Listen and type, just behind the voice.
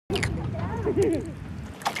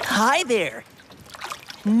Hi there.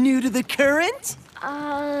 New to the current?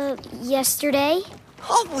 Yesterday?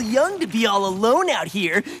 Awful young to be all alone out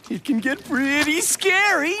here. It can get pretty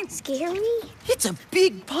scary. Scary? It's a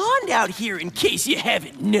big pond out here, in case you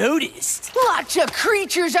haven't noticed. Lots of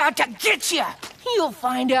creatures out to get you. You'll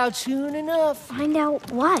find out soon enough. Find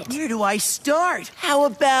out what? Where do I start? How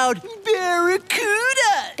about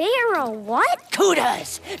barracuda? Bear a what?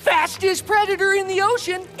 Cudas, fastest predator in the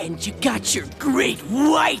ocean. And you got your great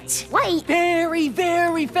white. White? Very,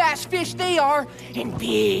 very fast fish they are. And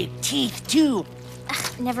big teeth, too.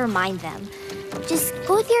 Never mind them. Just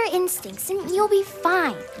go with your instincts and you'll be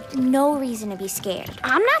fine. No reason to be scared.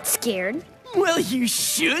 I'm not scared. Well, you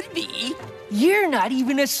should be. You're not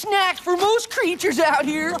even a snack for most creatures out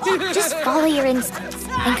here. Just follow your instincts.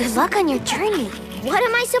 And good luck on your journey. What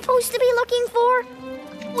am I supposed to be looking for?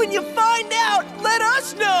 When you find out, let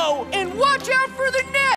us know. And watch out for the net.